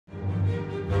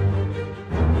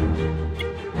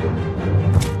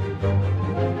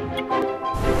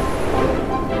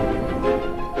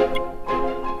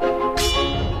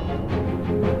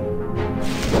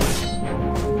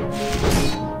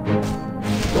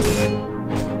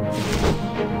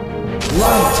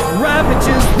Light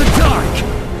ravages the dark!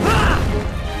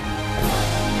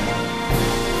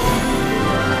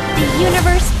 The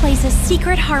universe plays a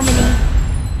secret harmony.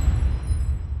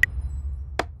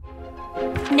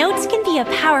 Notes can be a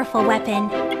powerful weapon.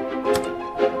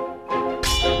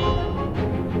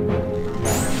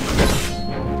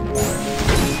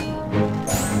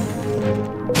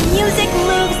 Music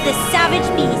moves the savage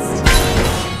beast.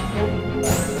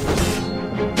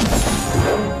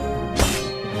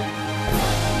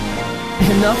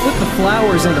 Enough with the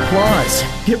flowers and applause.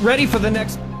 Get ready for the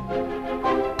next...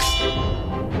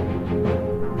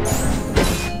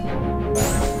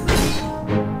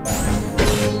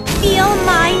 Feel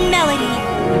my melody.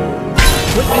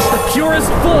 Witness the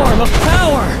purest form of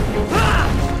power!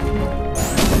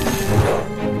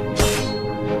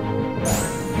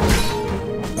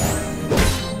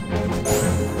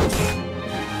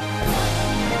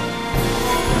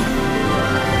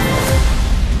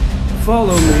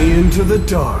 Follow me into the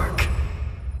dark.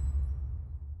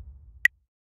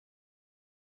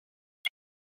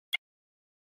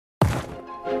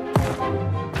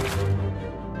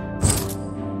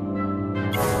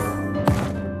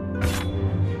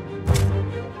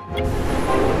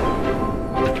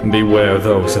 Beware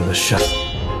those in the shadow.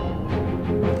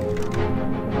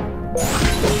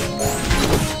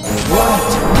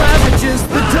 Light ravages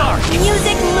the dark!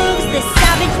 Music moves the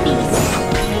savage beast.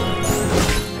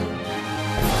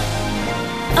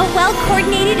 A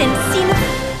well-coordinated and seamless...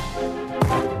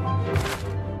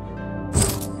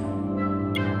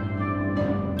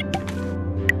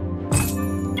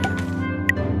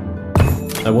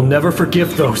 I will never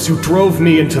forgive those who drove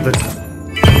me into the...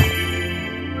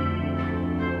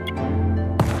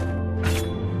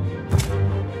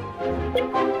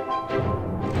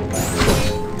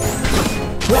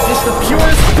 Witness the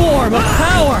purest form of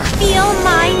power! Feel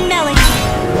my melody.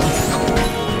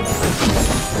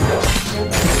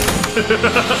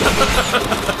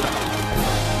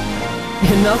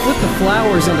 Enough with the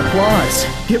flowers and applause.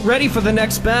 Get ready for the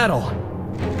next battle.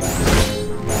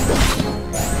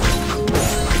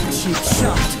 Cheap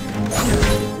shot.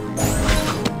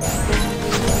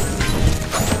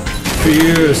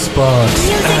 Fear spots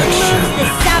Music action. moves the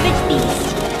savage beast.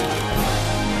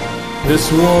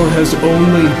 This war has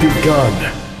only begun.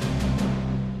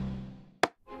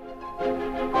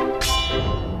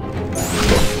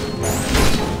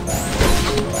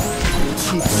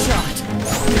 Cheap shot.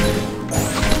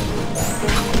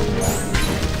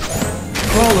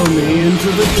 Follow me into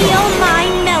the Feel dark. my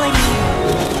melody.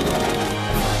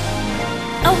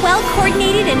 A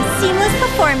well-coordinated and seamless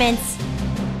performance.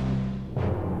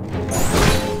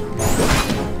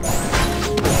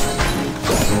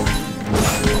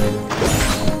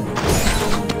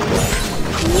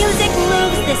 Music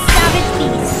moves the savage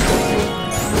beast.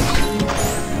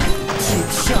 Cheap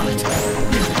shot.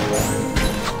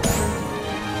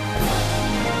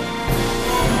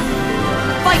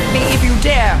 Fight me if you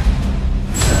dare!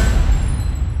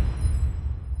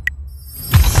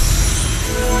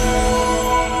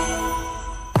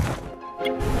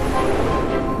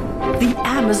 The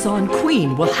Amazon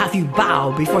Queen will have you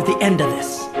bow before the end of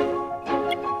this.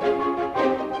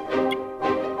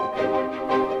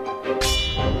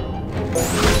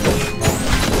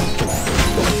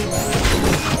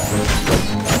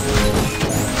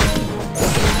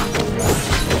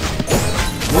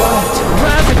 Light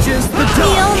ravages the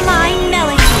Feel dark. my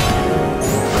melody.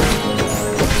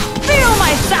 Feel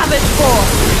my savage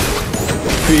force!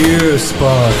 Fear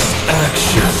spots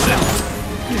action.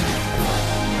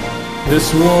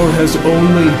 This war has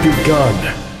only begun.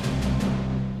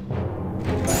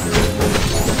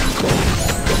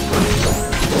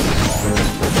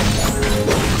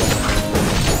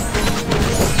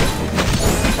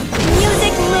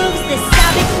 Music moves the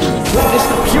savage beast. Witness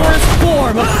the purest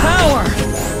form of power.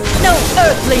 No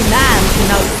earthly man can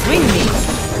outswing me!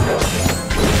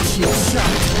 Cheap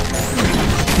shot.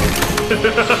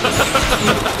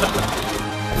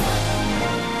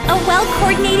 A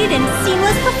well-coordinated and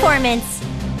seamless performance.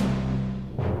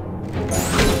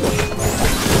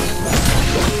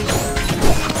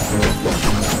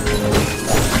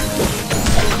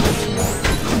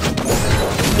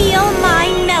 Feel my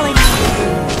melody.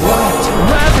 Light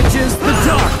ravages the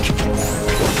dark.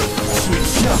 Cheap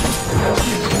shot.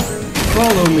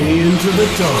 Follow me into the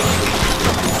dark.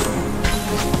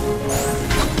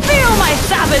 Feel my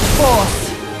savage force!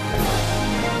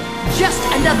 Just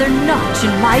another notch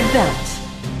in my belt.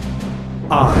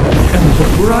 I am the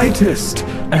brightest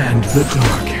and the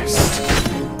darkest.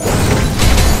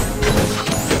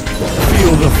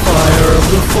 Feel the fire of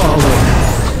the fallen.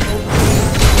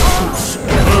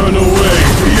 Burn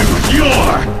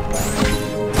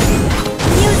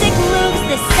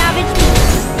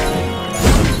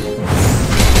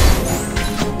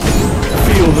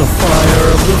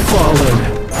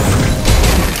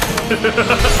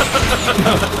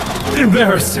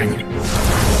Embarrassing.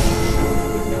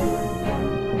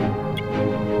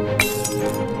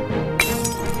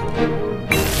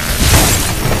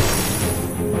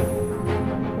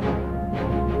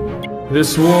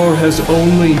 This war has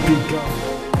only begun.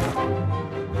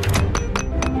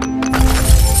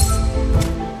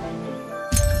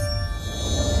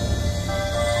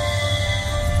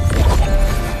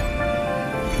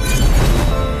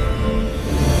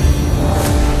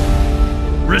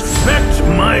 Respect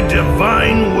my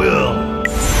divine will.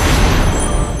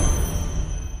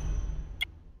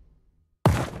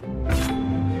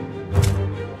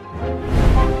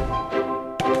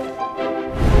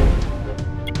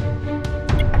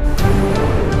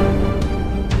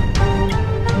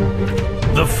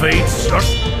 The fates are...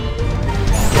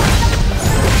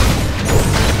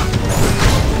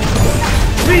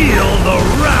 Feel the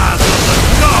wrath of the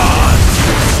gods!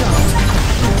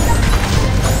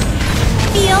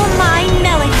 Feel my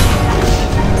melody.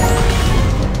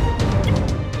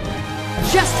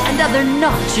 Just another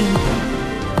notch in...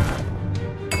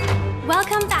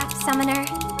 Welcome back, Summoner.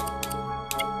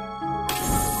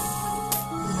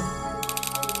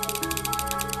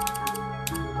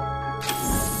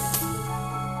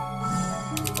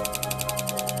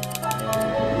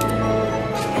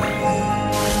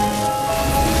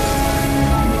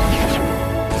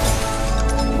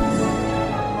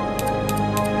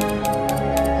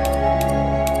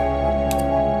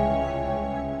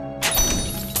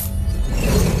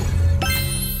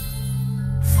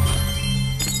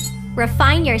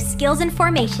 Refine your skills and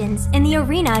formations in the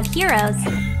arena of heroes.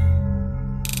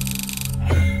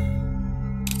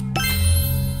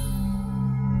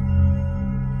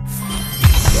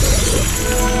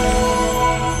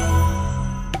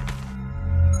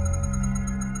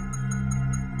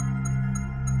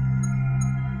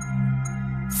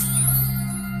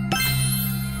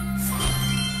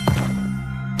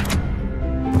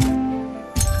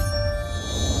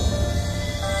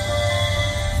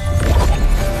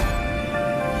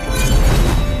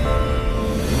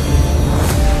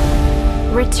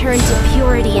 Return to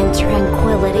purity and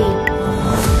tranquility.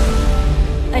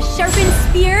 A sharpened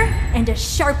spear and a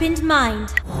sharpened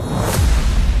mind.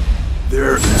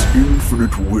 There is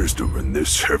infinite wisdom in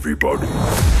this heavy body.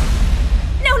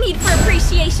 No need for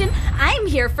appreciation. I'm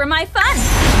here for my fun.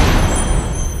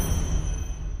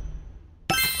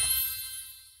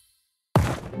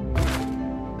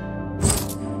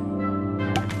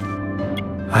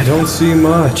 I don't see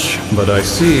much, but I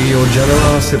see your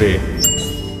generosity.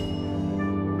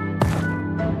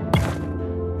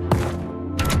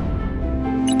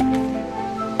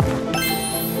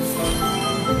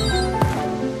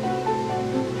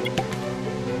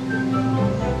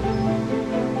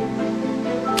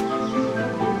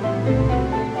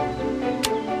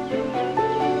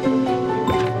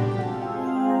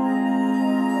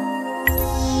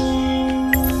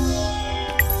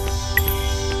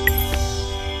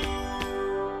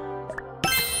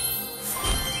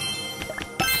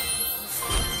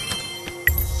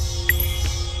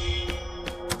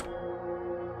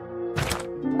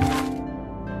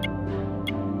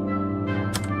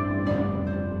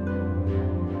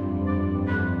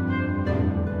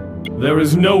 There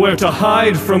is nowhere to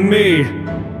hide from me!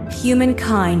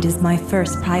 Humankind is my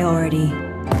first priority.